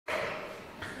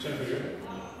Turn for you.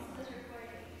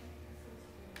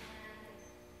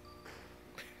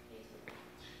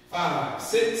 5,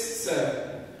 6,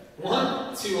 7.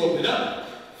 1, 2, open up.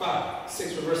 5,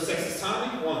 6, reverse Texas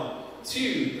timing. 1,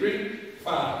 2, 3,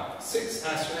 5, 6.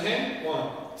 Ask for the hand. 1,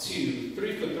 2,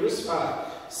 3. Flip the wrist. 5,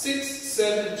 6,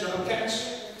 7. Drop catch.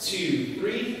 2,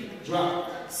 3.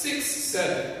 Drop. 6,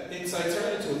 7. Inside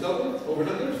turn into a double. Over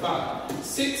and under. 5,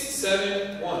 6,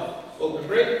 7. 1. Open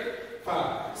break.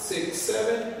 5, 6,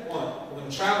 7. 1. We're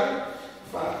going to travel.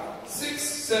 5, 6,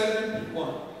 7.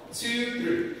 1, 2,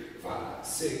 3. 5,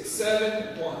 6,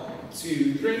 7, 1,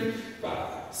 2, 3,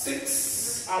 5,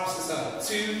 6, opposite side,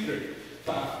 2, 3,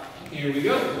 5. Here we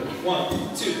go.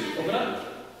 1, 2, open up.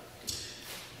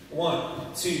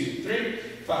 1, 2, 3,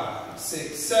 5,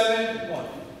 6, 7, 1,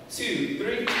 2,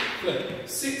 3, flip.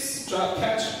 6, drop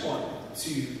catch. 1,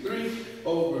 2, 3,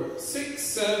 over. 6,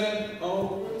 7,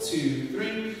 over. 2,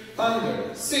 3,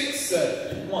 under. 6,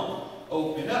 7, 1,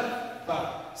 open up.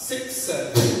 5, 6,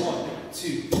 7, 1,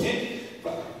 2, in.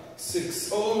 5,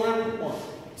 6 over, 1,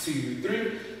 2, 3,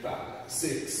 5,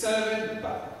 6, 7,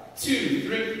 5, 2,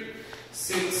 3,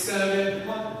 6, 7,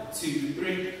 1, 2,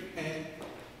 3, and